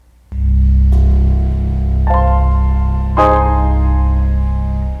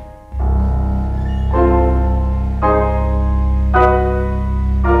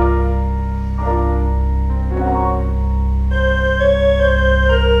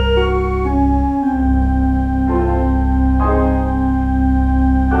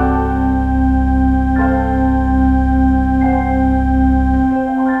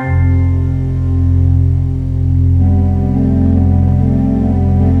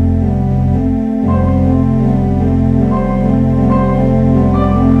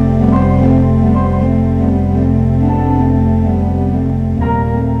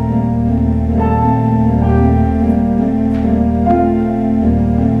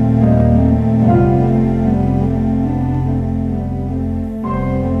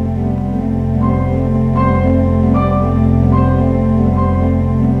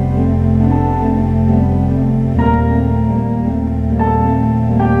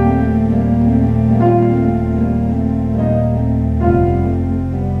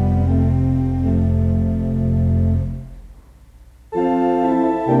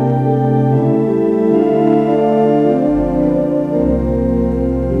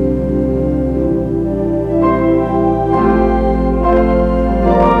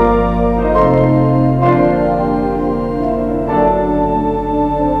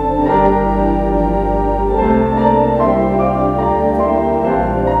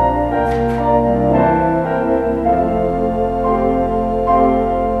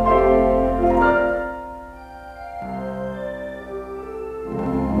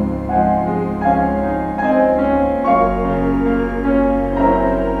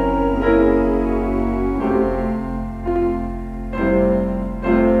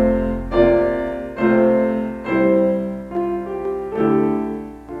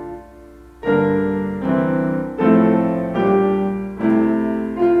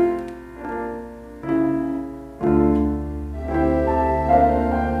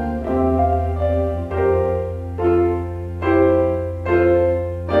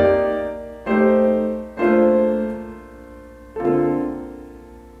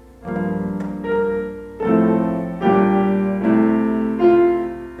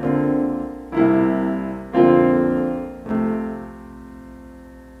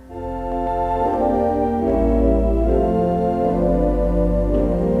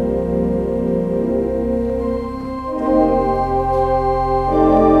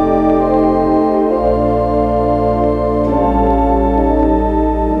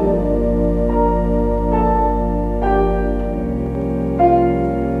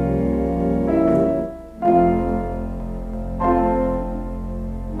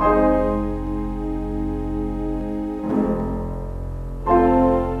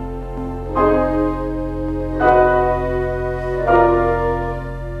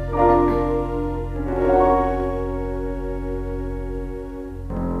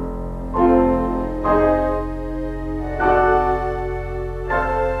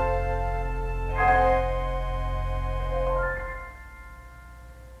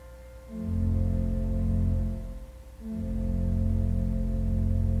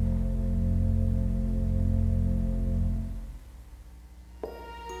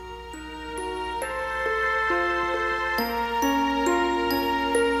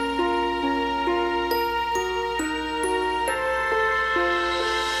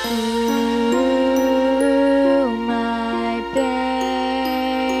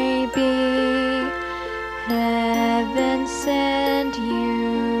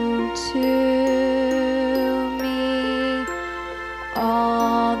me.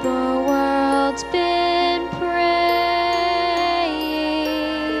 All the world's been praying,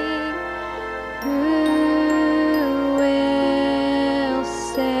 who will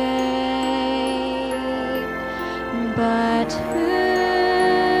save? But who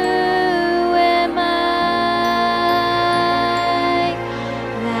am I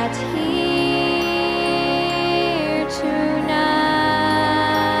that's here tonight?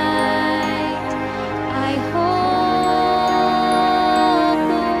 I hope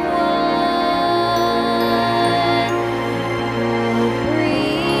the one will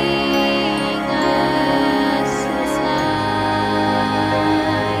bring us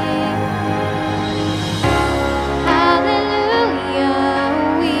life. Hallelujah,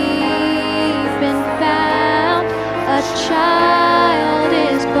 we've been found. A child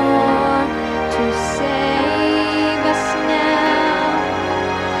is born to save us now.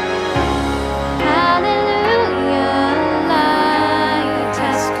 Hallelujah, light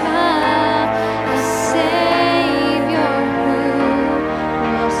has come, a Savior who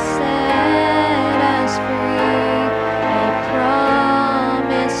will set us free, a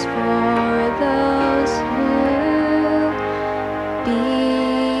promise for those who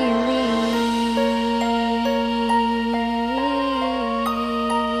believe.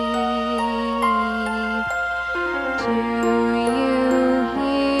 Do you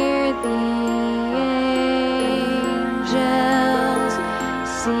hear the angels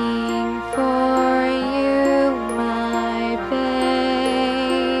sing for you, my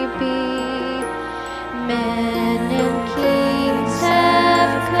baby? Men and kings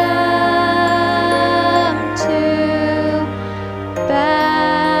have come to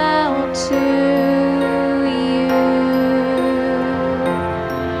bow to you.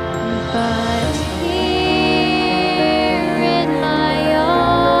 But here in my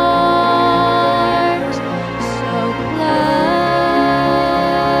arms, so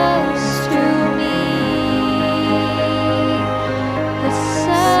close to me, the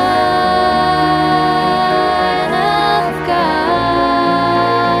Son of God,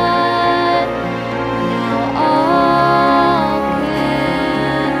 now all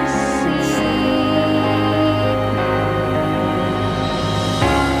can see.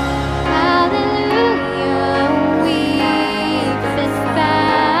 Hallelujah, we've been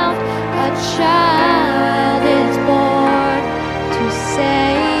found. A child is born to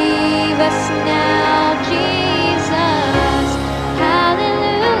save us now, Jesus.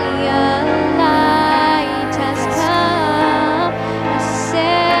 Hallelujah, light has come, a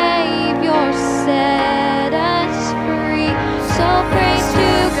Savior set us free. So praise to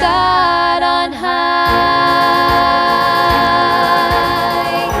God on high.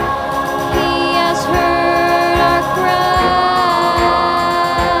 He has heard our cry.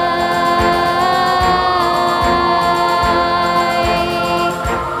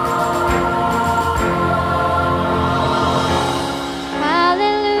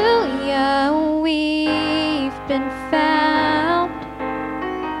 Hallelujah, we've been found.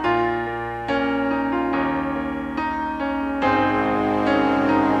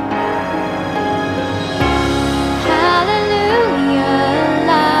 Hallelujah,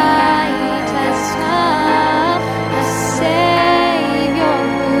 light has come, a Savior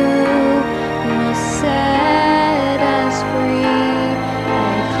who will set us free, a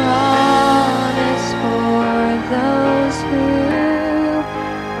promise for those who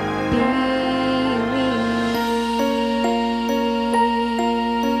believe.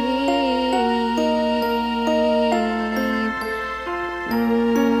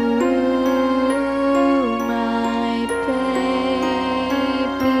 Ooh, my baby.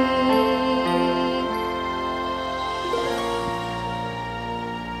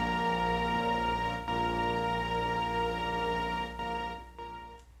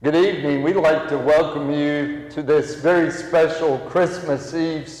 Good evening. We'd like to welcome you to this very special Christmas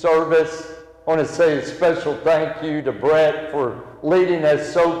Eve service. I want to say a special thank you to Brett for leading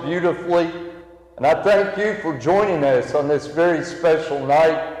us so beautifully. And I thank you for joining us on this very special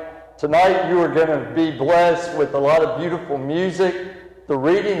night. Tonight you are going to be blessed with a lot of beautiful music, the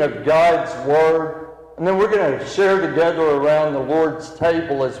reading of God's Word, and then we're going to share together around the Lord's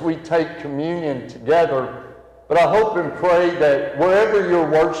table as we take communion together. But I hope and pray that wherever you're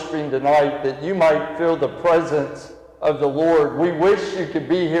worshiping tonight, that you might feel the presence of the Lord. We wish you could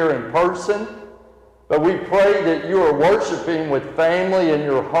be here in person, but we pray that you are worshiping with family in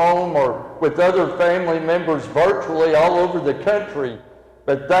your home or with other family members virtually all over the country.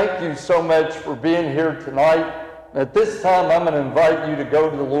 But thank you so much for being here tonight. At this time, I'm going to invite you to go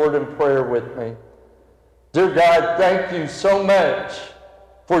to the Lord in prayer with me. Dear God, thank you so much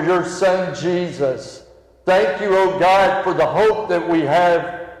for your Son Jesus. Thank you, O God, for the hope that we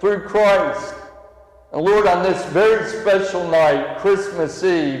have through Christ. And Lord, on this very special night, Christmas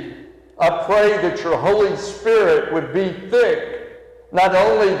Eve, I pray that your Holy Spirit would be thick, not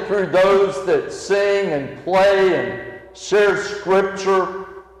only through those that sing and play and share Scripture,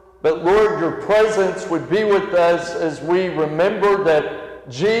 but Lord, your presence would be with us as we remember that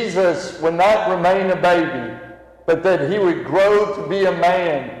Jesus would not remain a baby, but that he would grow to be a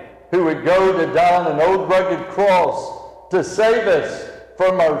man who would go to die on an old rugged cross to save us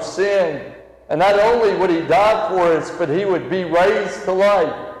from our sin. And not only would he die for us, but he would be raised to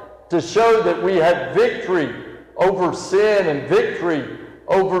life to show that we have victory over sin and victory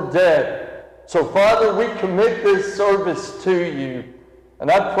over death. So, Father, we commit this service to you. And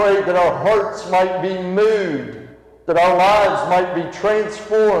I pray that our hearts might be moved, that our lives might be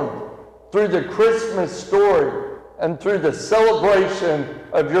transformed through the Christmas story and through the celebration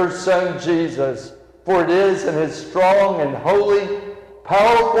of your Son, Jesus. For it is in his strong and holy,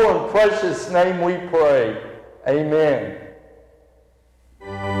 powerful and precious name we pray. Amen.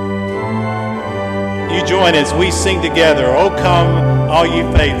 You join as we sing together, "O come, all ye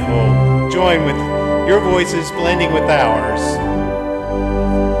faithful." Join with your voices blending with ours.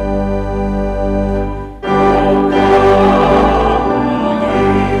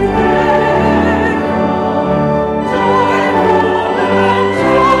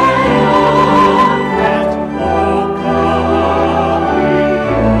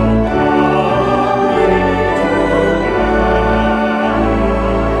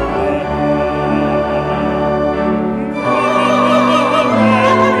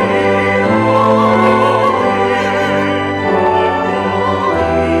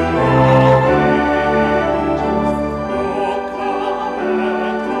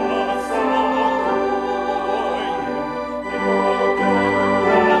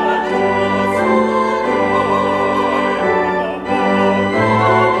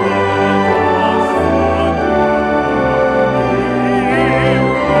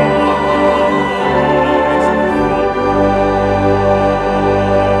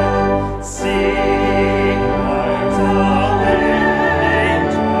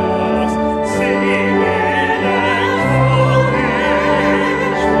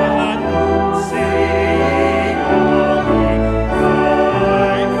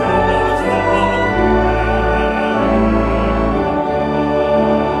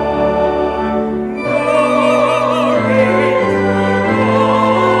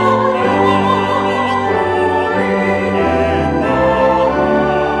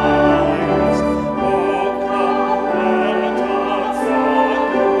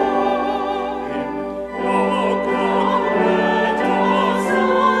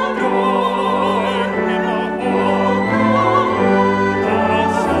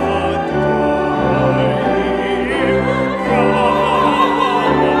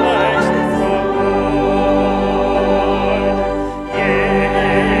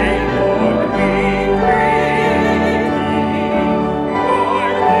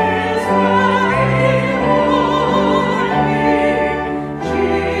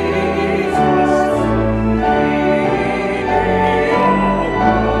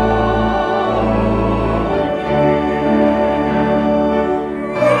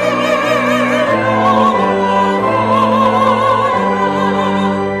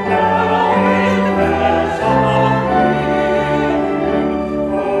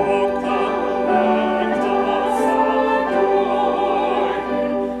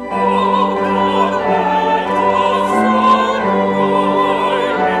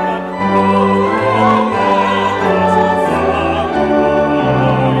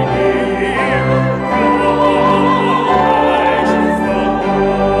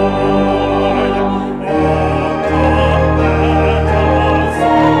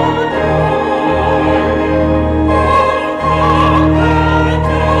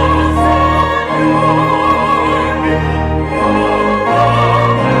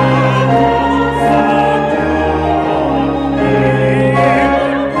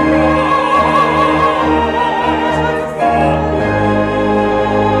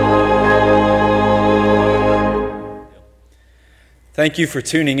 Thank you for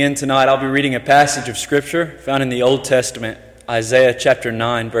tuning in tonight. I'll be reading a passage of Scripture found in the Old Testament, Isaiah chapter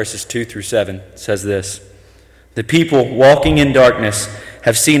 9, verses 2 through 7. It says this: "The people walking in darkness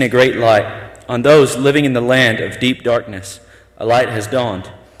have seen a great light. On those living in the land of deep darkness, a light has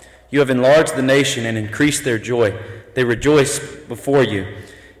dawned. You have enlarged the nation and increased their joy. They rejoice before you,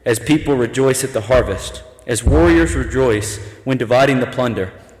 as people rejoice at the harvest, as warriors rejoice when dividing the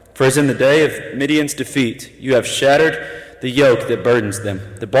plunder. For as in the day of Midian's defeat, you have shattered the yoke that burdens them,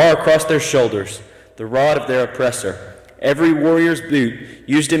 the bar across their shoulders, the rod of their oppressor. Every warrior's boot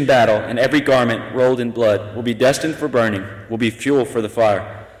used in battle and every garment rolled in blood will be destined for burning, will be fuel for the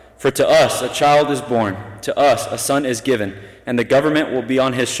fire. For to us a child is born, to us a son is given, and the government will be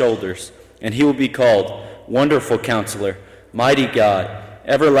on his shoulders, and he will be called Wonderful Counselor, Mighty God,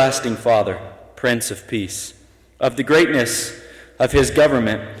 Everlasting Father, Prince of Peace. Of the greatness of his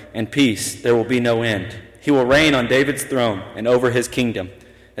government and peace there will be no end. He will reign on David's throne and over his kingdom,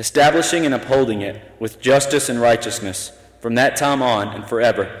 establishing and upholding it with justice and righteousness from that time on and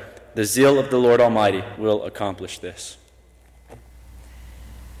forever. The zeal of the Lord Almighty will accomplish this.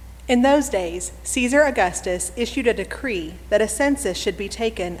 In those days, Caesar Augustus issued a decree that a census should be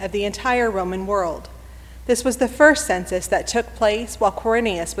taken of the entire Roman world. This was the first census that took place while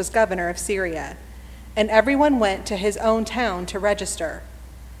Quirinius was governor of Syria, and everyone went to his own town to register.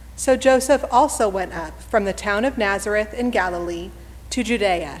 So Joseph also went up from the town of Nazareth in Galilee to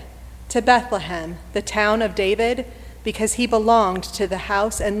Judea, to Bethlehem, the town of David, because he belonged to the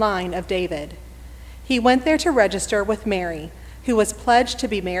house and line of David. He went there to register with Mary, who was pledged to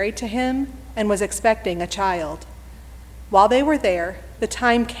be married to him and was expecting a child. While they were there, the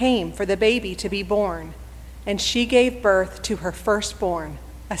time came for the baby to be born, and she gave birth to her firstborn,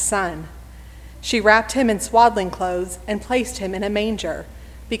 a son. She wrapped him in swaddling clothes and placed him in a manger,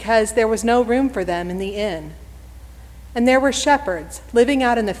 because there was no room for them in the inn. And there were shepherds living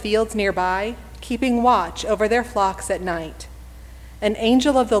out in the fields nearby, keeping watch over their flocks at night. An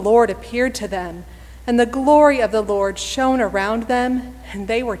angel of the Lord appeared to them, and the glory of the Lord shone around them, and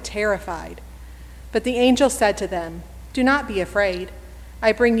they were terrified. But the angel said to them, "Do not be afraid.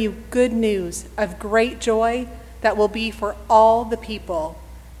 I bring you good news of great joy that will be for all the people.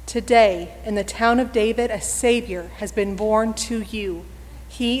 Today, in the town of David, a Savior has been born to you.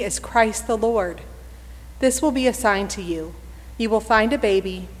 He is Christ the Lord. This will be a sign to you. You will find a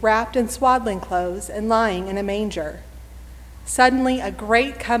baby wrapped in swaddling clothes and lying in a manger." Suddenly, a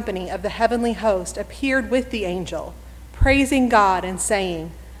great company of the heavenly host appeared with the angel, praising God and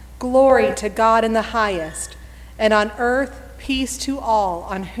saying, "Glory to God in the highest, and on earth peace to all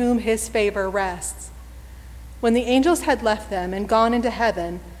on whom his favor rests." When the angels had left them and gone into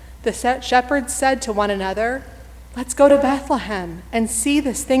heaven, the shepherds said to one another, "Let's go to Bethlehem and see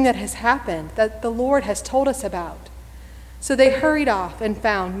this thing that has happened, that the Lord has told us about." So they hurried off and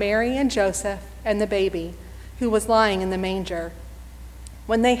found Mary and Joseph and the baby, who was lying in the manger.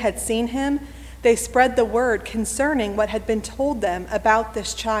 When they had seen him, they spread the word concerning what had been told them about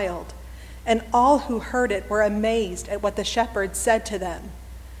this child, and all who heard it were amazed at what the shepherds said to them.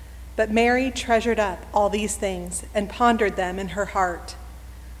 But Mary treasured up all these things and pondered them in her heart.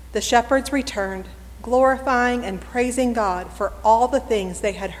 The shepherds returned, glorifying and praising God for all the things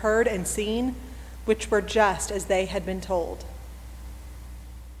they had heard and seen, which were just as they had been told.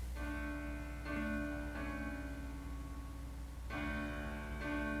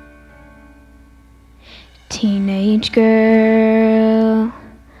 Teenage girl,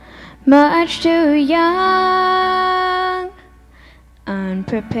 much too young,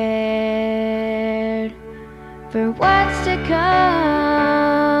 unprepared for what's to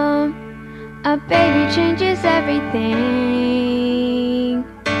come. A baby changes everything.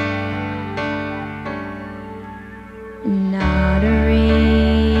 Not a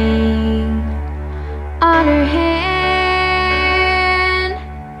ring on her hand,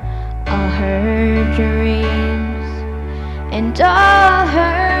 all her dreams and all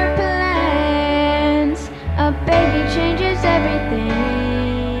her plans. A baby changes everything.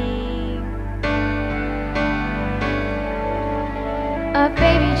 A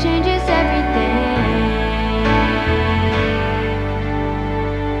baby changes everything.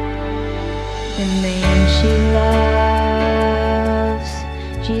 The man she loves,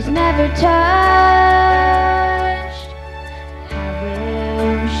 she's never touched. How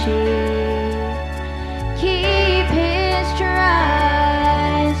will she keep his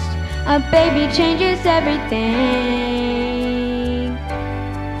trust? A baby changes everything.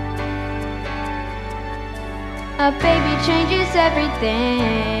 A baby changes everything.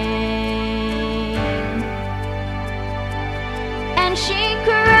 And she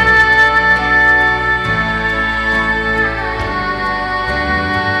cries.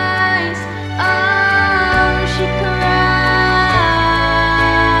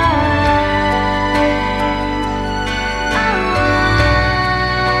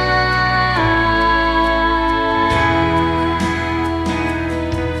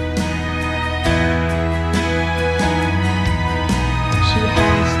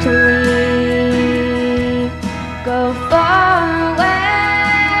 To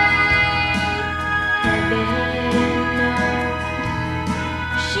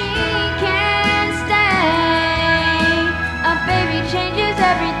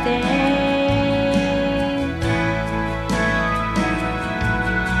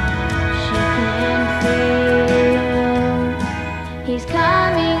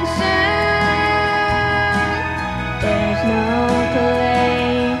There's no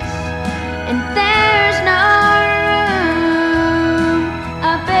place and there's no room.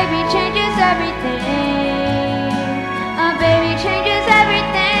 A baby changes everything. A baby changes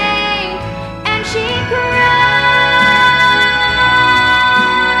everything. And she cries.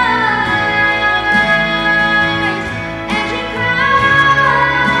 And she cries.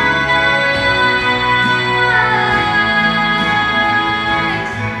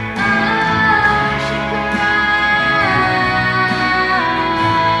 Oh, she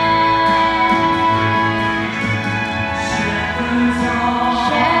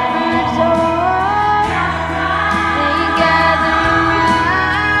Shepherds all, they gather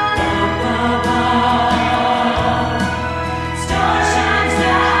round. Star shines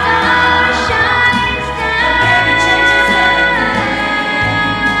down.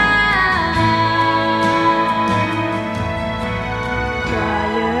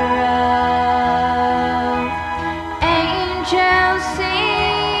 Angels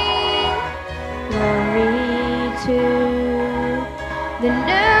sing glory to the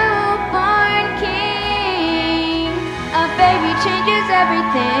newborn King. A baby changes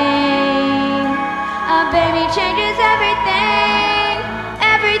everything. A baby changes everything.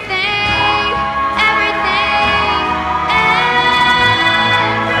 Everything. Everything.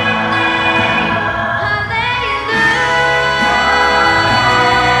 Everything.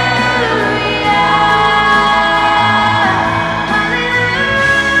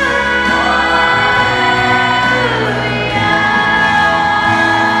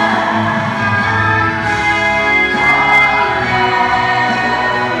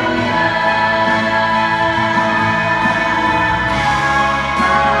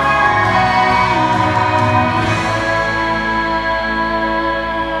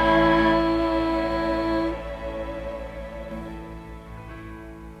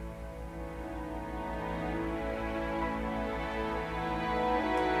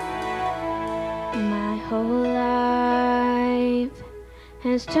 My whole life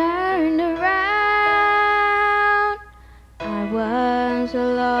has turned around. I was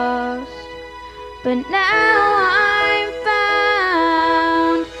lost, but now I'm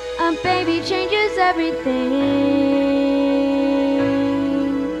found. A baby changes everything.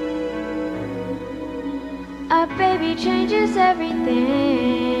 A baby changes everything.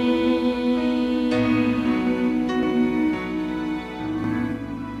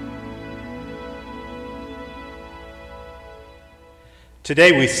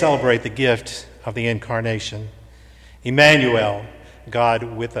 Today we celebrate the gift of the Incarnation. Emmanuel, God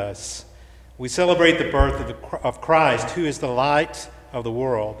with us. We celebrate the birth of Christ, who is the light of the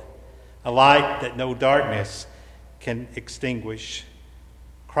world, a light that no darkness can extinguish.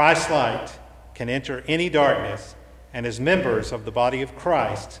 Christ's light can enter any darkness, and as members of the body of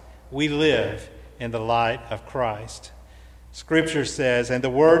Christ, we live in the light of Christ. Scripture says, "And the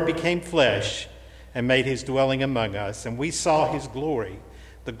Word became flesh and made his dwelling among us, and we saw his glory,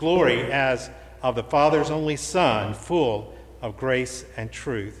 the glory as of the Father's only Son, full of grace and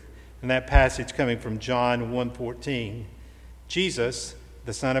truth." And that passage coming from John 1:14. Jesus,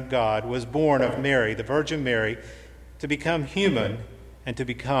 the Son of God, was born of Mary, the Virgin Mary, to become human and to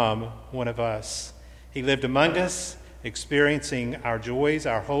become one of us. He lived among us, experiencing our joys,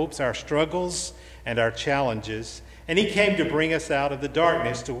 our hopes, our struggles, and our challenges. And he came to bring us out of the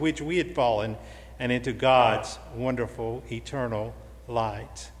darkness to which we had fallen and into God's wonderful, eternal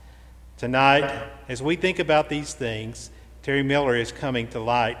light. Tonight, as we think about these things, Terry Miller is coming to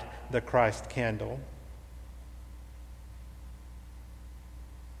light the Christ candle.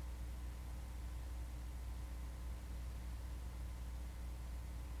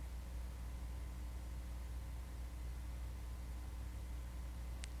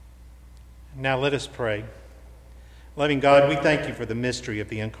 Now let us pray. Loving God, we thank you for the mystery of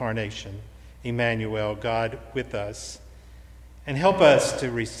the Incarnation. Emmanuel, God with us. And help us to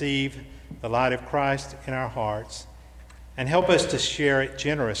receive the light of Christ in our hearts, and help us to share it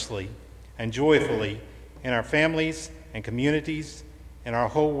generously and joyfully in our families and communities and our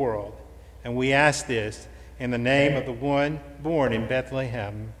whole world. And we ask this in the name of the one born in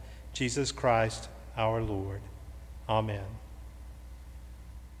Bethlehem, Jesus Christ our Lord. Amen.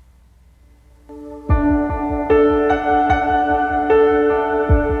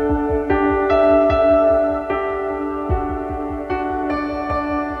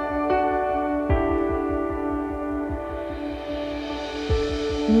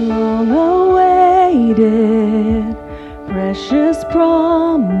 Long awaited, precious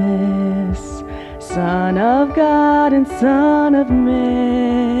promise, Son of God and Son of man.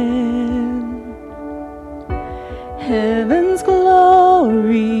 Heaven's glory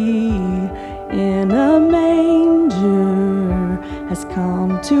glory in a manger has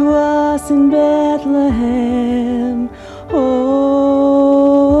come to us in Bethlehem. Oh,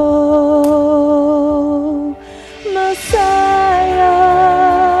 Messiah,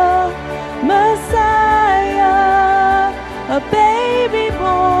 Messiah, a baby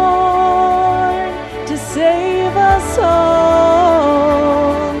born to save us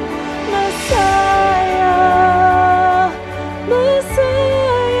all. Messiah,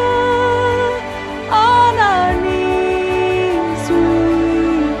 Messiah, on our knees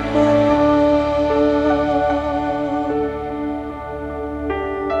we fall.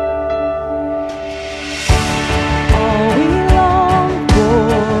 All we long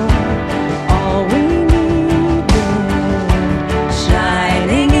for, all we needed,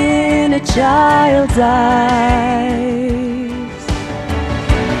 shining in a child's eyes.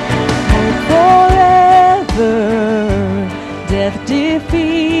 Hope forever, death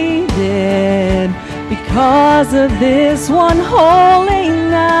defeated, because of this one holy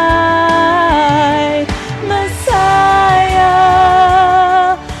night. Messiah,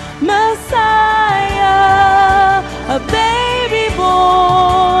 Messiah, a baby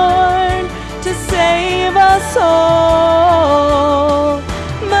born to save us all.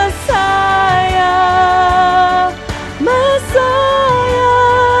 Messiah, Messiah,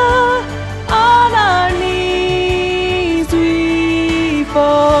 on our knees we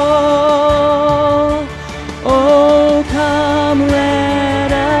fall. Oh, come,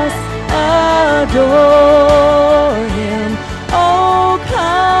 let us adore him. Oh,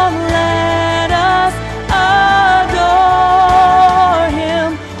 come, let us adore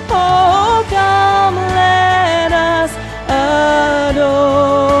him. Oh, come, let us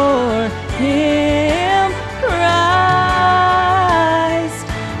adore him, Christ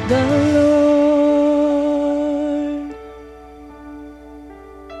the Lord.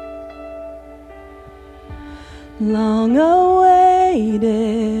 Long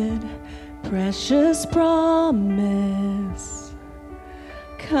awaited, precious promise,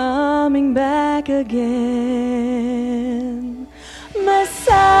 coming back again.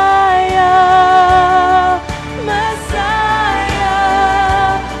 Messiah, Messiah,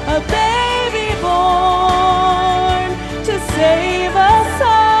 a baby born to save us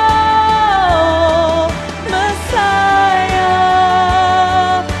all. Messiah,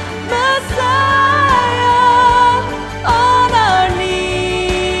 Messiah, on our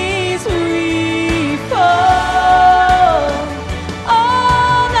knees we fall.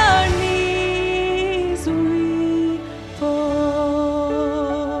 On our knees we fall.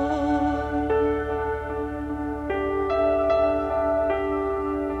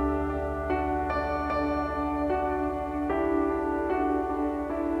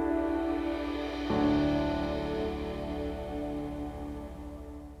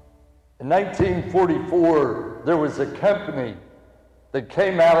 In 1944, there was a company that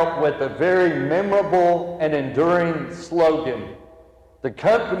came out with a very memorable and enduring slogan. The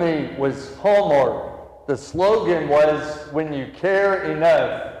company was Hallmark. The slogan was, "When you care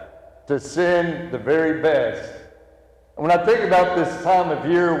enough to send the very best." And when I think about this time of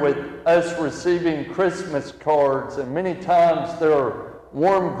year with us receiving Christmas cards, and many times there are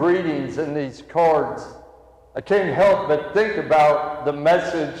warm greetings in these cards, I can't help but think about the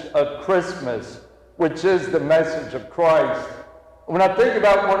message of Christmas, which is the message of Christ. When I think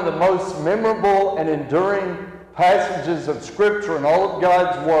about one of the most memorable and enduring passages of Scripture in all of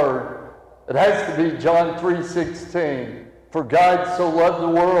God's Word, it has to be John 3:16. For God so loved the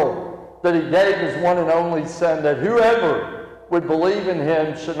world that he gave his one and only Son, that whoever would believe in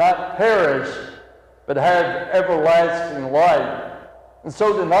him should not perish, but have everlasting life. And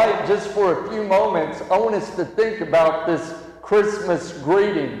so tonight, just for a few moments, I want us to think about this Christmas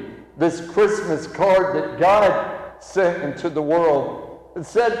greeting, this Christmas card that God sent into the world. It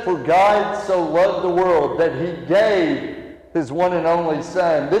said, for God so loved the world that he gave his one and only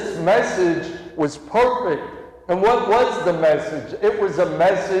Son. This message was perfect. And what was the message? It was a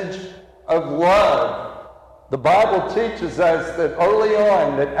message of love. The Bible teaches us that early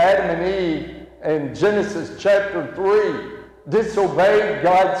on that Adam and Eve in Genesis chapter 3 disobeyed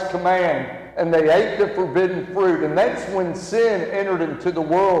God's command and they ate the forbidden fruit. And that's when sin entered into the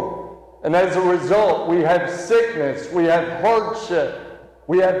world. And as a result, we have sickness, we have hardship,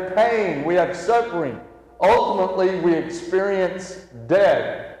 we have pain, we have suffering. Ultimately, we experience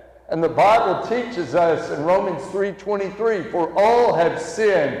death. And the Bible teaches us in Romans 3:23, for all have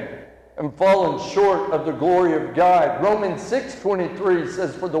sinned and fallen short of the glory of God. Romans 6:23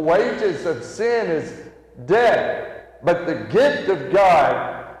 says, for the wages of sin is death, but the gift of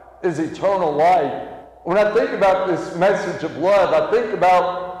God is eternal life. When I think about this message of love, I think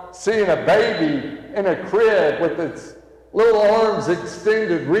about seeing a baby in a crib with its little arms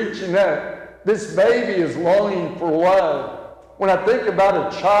extended, reaching up. This baby is longing for love. When I think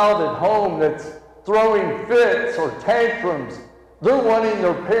about a child at home that's throwing fits or tantrums, they're wanting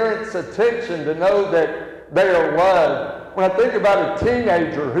their parents' attention to know that they are loved. When I think about a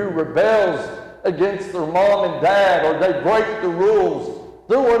teenager who rebels against their mom and dad, or they break the rules,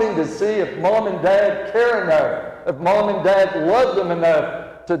 they're wanting to see if mom and dad care enough, if mom and dad love them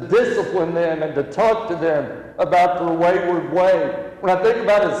enough to discipline them and to talk to them about their wayward way. When I think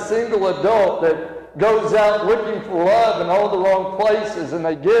about a single adult that goes out looking for love in all the wrong places and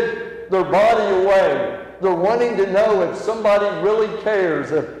they give their body away, they're wanting to know if somebody really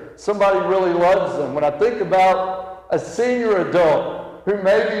cares, if somebody really loves them. When I think about a senior adult who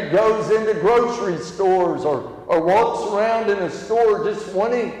maybe goes into grocery stores or walks around in a store just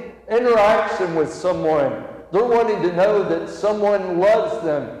wanting interaction with someone, they're wanting to know that someone loves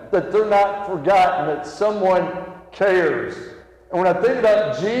them, that they're not forgotten, that someone cares. And when I think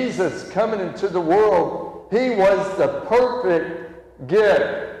about Jesus coming into the world, he was the perfect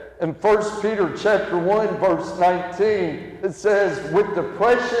gift. In 1 Peter chapter 1, verse 19, it says, with the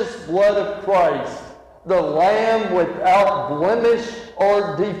precious blood of Christ, the Lamb without blemish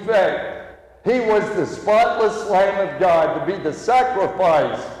or defect. He was the spotless Lamb of God to be the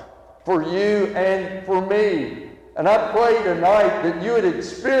sacrifice for you and for me. And I pray tonight that you would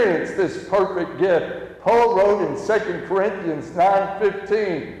experience this perfect gift. Paul wrote in 2 Corinthians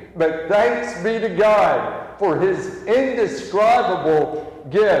 9:15, but thanks be to God for his indescribable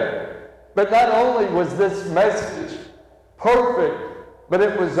gift. But not only was this message perfect, but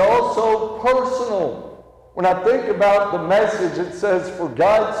it was also personal. When I think about the message, it says, for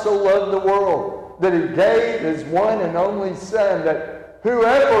God so loved the world that he gave his one and only Son, that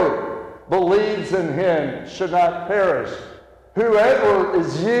whoever believes in him should not perish. Whoever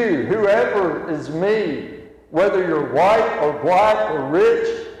is you, whoever is me, whether you're white or black or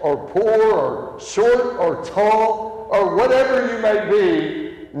rich or poor or short or tall or whatever you may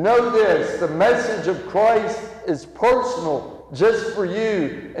be, know this, the message of Christ is personal, just for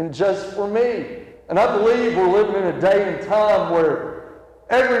you and just for me. And I believe we're living in a day and time where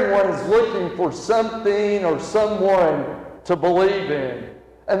everyone is looking for something or someone to believe in.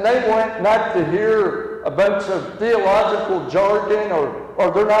 And they want not to hear a bunch of theological jargon,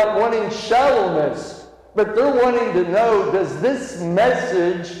 or they're not wanting shallowness, but they're wanting to know, does this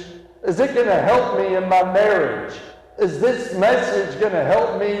message, is it going to help me in my marriage? Is this message going to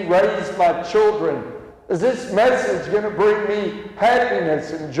help me raise my children? Is this message going to bring me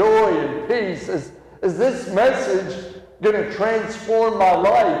happiness and joy and peace? Is this message going to transform my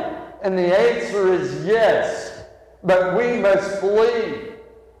life? And the answer is yes, but we must believe.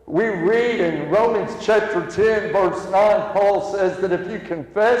 We read in Romans chapter 10, verse 9, Paul says that if you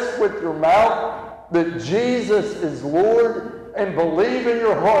confess with your mouth that Jesus is Lord and believe in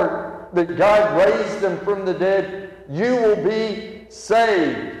your heart that God raised him from the dead, you will be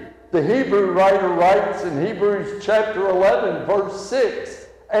saved. The Hebrew writer writes in Hebrews chapter 11, verse 6,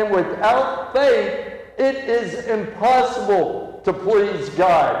 and without faith it is impossible to please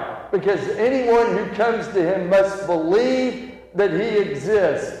God, because anyone who comes to him must believe that he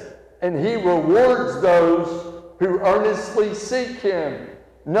exists, and he rewards those who earnestly seek him.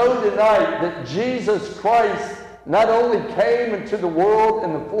 Know tonight that Jesus Christ not only came into the world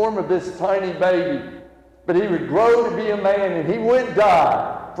in the form of this tiny baby, but he would grow to be a man, and he would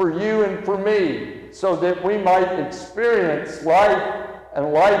die for you and for me, so that we might experience life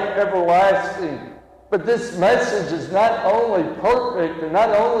and life everlasting. But this message is not only perfect, and not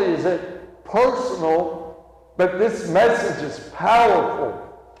only is it personal, but this message is powerful.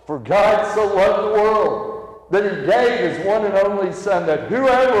 For God so loved the world that he gave his one and only Son, that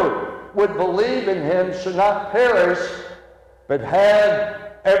whoever would believe in him should not perish, but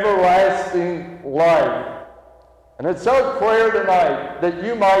have everlasting life. And it's our prayer tonight that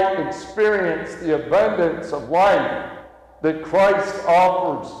you might experience the abundance of life that Christ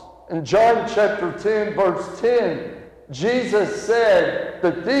offers. In John chapter 10, verse 10, Jesus said,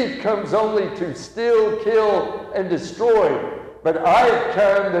 the thief comes only to steal, kill, and destroy. But I have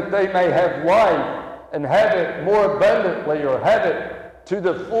come that they may have life and have it more abundantly, or have it to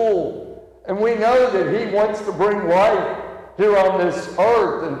the full. And we know that he wants to bring life here on this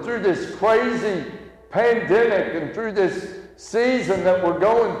earth, and through this crazy pandemic and through this season that we're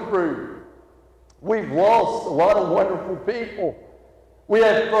going through, we've lost a lot of wonderful people. We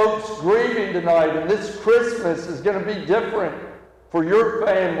have folks grieving tonight, and this Christmas is going to be different for your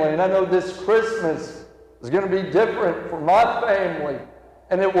family, and I know this Christmas is going to be different for my family.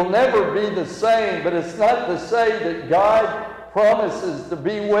 and it will never be the same. But it's not to say that God promises to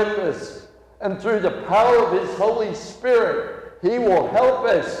be with us, and through the power of His Holy Spirit, He will help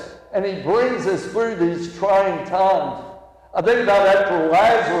us, and He brings us through these trying times. I think about after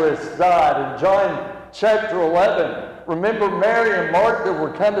Lazarus died in John chapter 11. Remember, Mary and Martha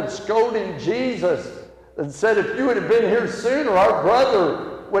were kind of scolding Jesus and said, if you would have been here sooner, our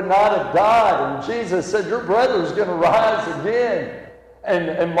brother would not have died. And Jesus said, your brother's going to rise again.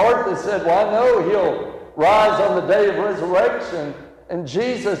 And Martha said, well, I know he'll rise on the day of resurrection. And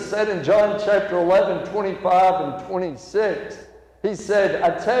Jesus said in John chapter 11, 25 and 26, He said,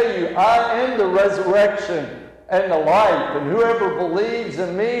 I tell you, I am the resurrection and the life, and whoever believes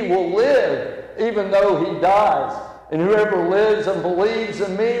in me will live even though he dies. And whoever lives and believes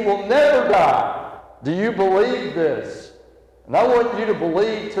in me will never die. Do you believe this? And I want you to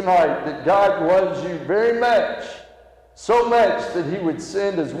believe tonight that God loves you very much, so much that He would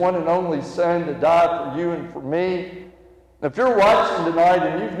send His one and only Son to die for you and for me. If you're watching tonight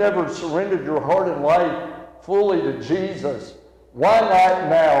and you've never surrendered your heart and life fully to Jesus, why not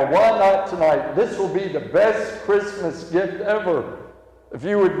now? Why not tonight? This will be the best Christmas gift ever if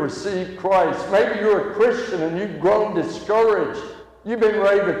you would receive Christ. Maybe you're a Christian and you've grown discouraged. You've been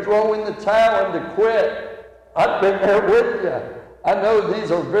ready to throw in the towel and to quit. I've been there with you. I know these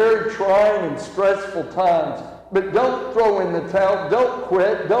are very trying and stressful times, but don't throw in the towel. Don't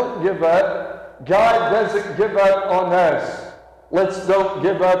quit. Don't give up. God doesn't give up on us. Let's don't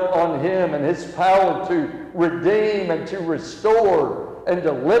give up on Him and His power to redeem and to restore and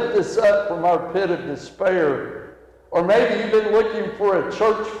to lift us up from our pit of despair. Or maybe you've been looking for a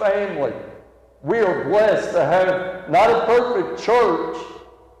church family. We are blessed to have not a perfect church,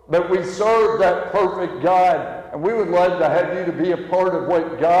 but we serve that perfect God. And we would love to have you to be a part of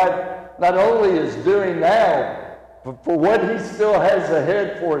what God not only is doing now, but for what He still has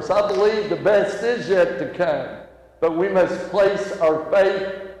ahead for us. I believe the best is yet to come. But we must place our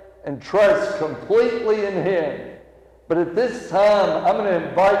faith and trust completely in Him. But at this time, I'm going to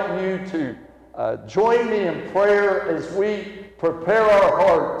invite you to join me in prayer as we prepare our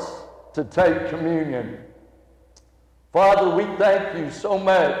hearts to take communion. Father, we thank You so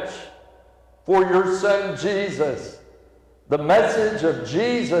much for Your Son Jesus. The message of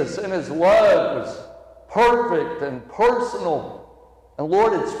Jesus and His love was perfect and personal. And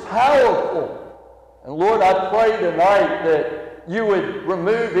Lord, it's powerful. And Lord, I pray tonight that You would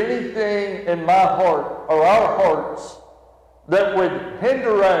remove anything in my heart or our hearts that would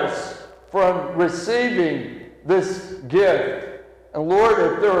hinder us from receiving this gift. And Lord,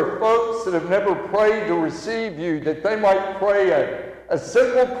 if there are folks that have never prayed to receive You, that they might pray a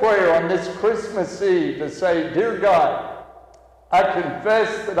simple prayer on this Christmas Eve to say, Dear God, I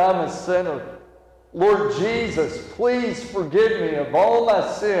confess that I'm a sinner. Lord Jesus, please forgive me of all my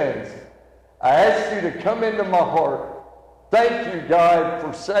sins. I ask You to come into my heart. Thank You, God,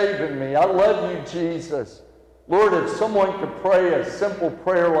 for saving me. I love You, Jesus. Lord, if someone could pray a simple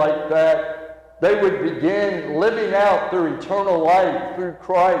prayer like that, they would begin living out their eternal life through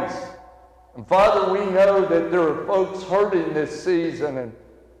Christ. And Father, we know that there are folks hurting this season,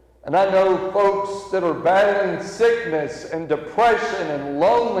 and I know folks that are battling sickness and depression and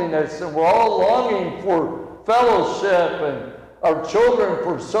loneliness, and we're all longing for fellowship and our children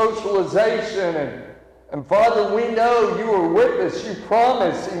for socialization. And Father, we know You are with us. You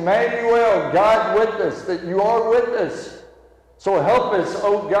promise, Emmanuel, God with us, that You are with us. So help us,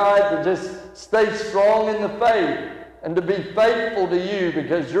 oh God, to just stay strong in the faith and to be faithful to You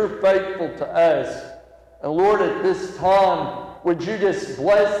because You're faithful to us. And Lord, at this time, would You just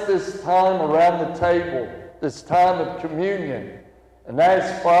bless this time around the table, this time of communion, and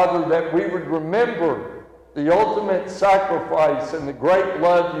ask, Father, that we would remember the ultimate sacrifice and the great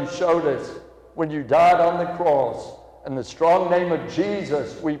love You showed us when You died on the cross. In the strong name of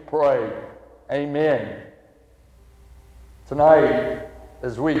Jesus, we pray. Amen. Tonight,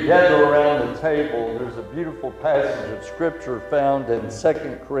 as we gather around the table, there's a beautiful passage of Scripture found in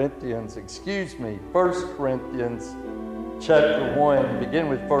 1 Corinthians chapter 1, begin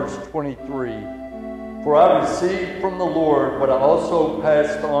with verse 23. For I received from the Lord what I also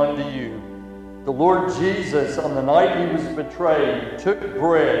passed on to you. The Lord Jesus, on the night He was betrayed, took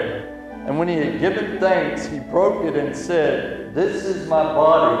bread, and when He had given thanks, He broke it and said, This is my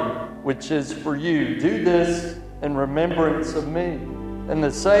body, which is for you. Do this in remembrance of me. In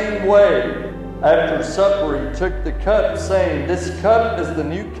the same way, after supper, He took the cup, saying, This cup is the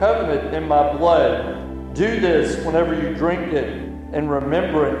new covenant in my blood. Do this whenever you drink it in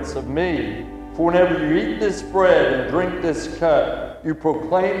remembrance of me. For whenever you eat this bread and drink this cup, you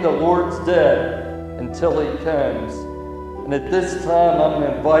proclaim the Lord's death until He comes. And at this time, I'm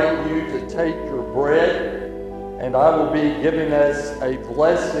going to invite you to take your bread, and I will be giving us a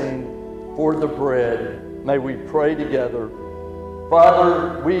blessing for the bread. May we pray together.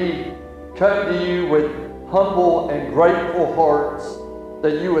 Father, we come to you with humble and grateful hearts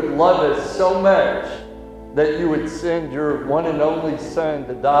that you would love us so much that you would send your one and only Son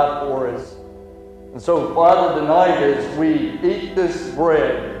to die for us. And so, Father, tonight as we eat this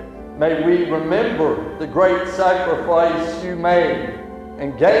bread, may we remember the great sacrifice you made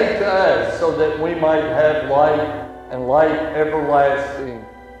and gave to us so that we might have life and life everlasting.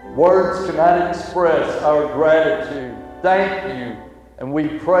 Words cannot express our gratitude. Thank you, and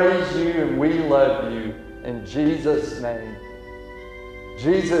we praise you and we love you in Jesus' name.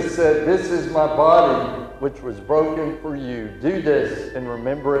 Jesus said, "This is my body which was broken for you. Do this in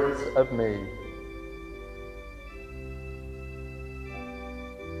remembrance of me."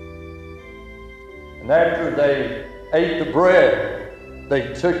 And after they ate the bread,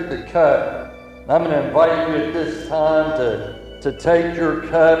 they took the cup. And I'm going to invite you at this time to take your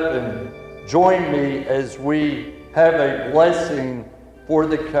cup and join me as we have a blessing for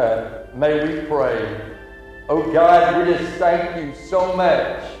the cup. May we pray. Oh God, we just thank you so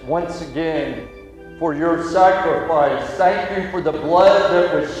much once again for your sacrifice. Thank you for the blood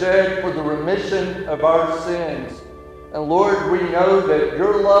that was shed for the remission of our sins. And Lord, we know that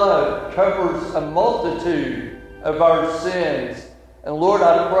your love covers a multitude of our sins. And Lord,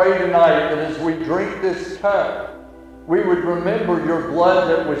 I pray tonight that as we drink this cup, we would remember your blood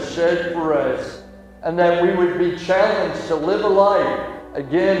that was shed for us, and that we would be challenged to live a life,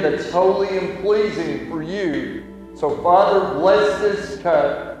 again, that's holy and pleasing for you. So Father, bless this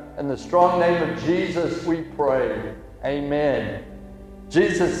cup. In the strong name of Jesus we pray. Amen.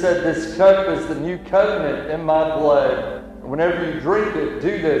 Jesus said, "This cup is the new covenant in my blood. And whenever you drink it,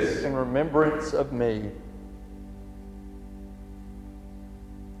 do this in remembrance of me."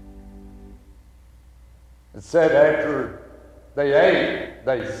 It said after they ate,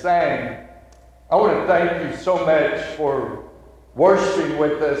 they sang. I want to thank you so much for worshiping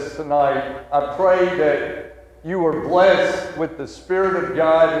with us tonight. I pray that you were blessed with the Spirit of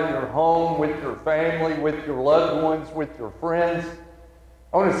God in your home, with your family, with your loved ones, with your friends.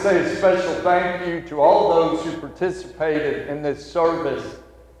 I want to say a special thank you to all those who participated in this service.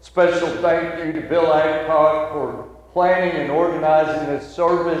 Special thank you to Bill Adcock for planning and organizing this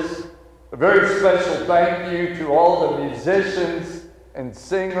service. A very special thank you to all the musicians and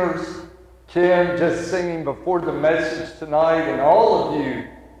singers. Kim just singing before the message tonight, and all of you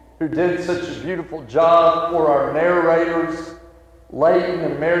who did such a beautiful job. For our narrators, Leighton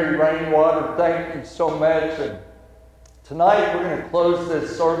and Mary Rainwater, thank you so much. And tonight we're going to close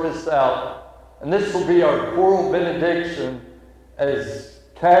this service out, and this will be our choral benediction as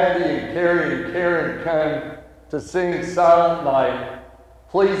Kathy and Carrie and Karen come to sing Silent Night.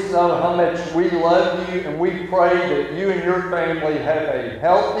 Please know how much we love you, and we pray that you and your family have a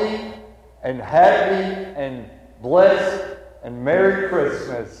healthy and happy and blessed and Merry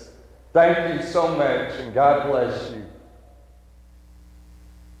Christmas. Thank you so much, and God bless you.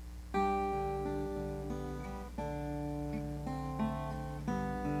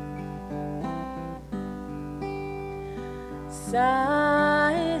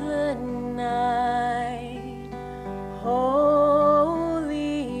 Silent night,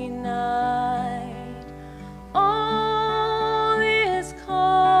 holy night, all is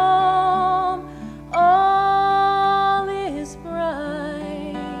calm, all is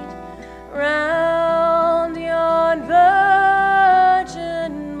bright, round yon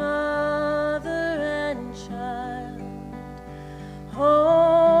virgin mother and child,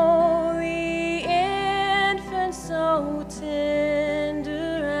 holy infant so tender.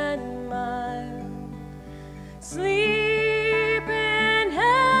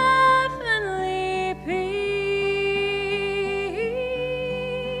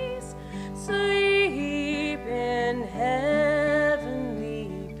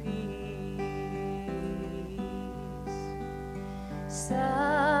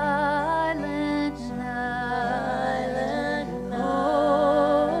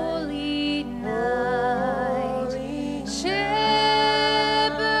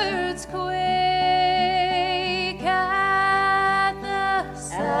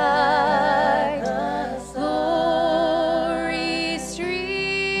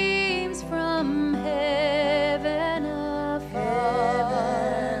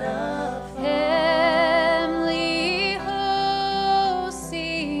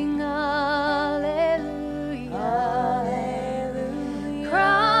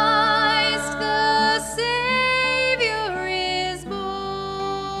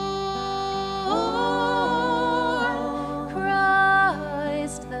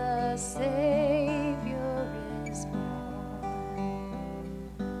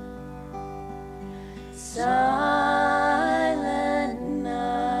 So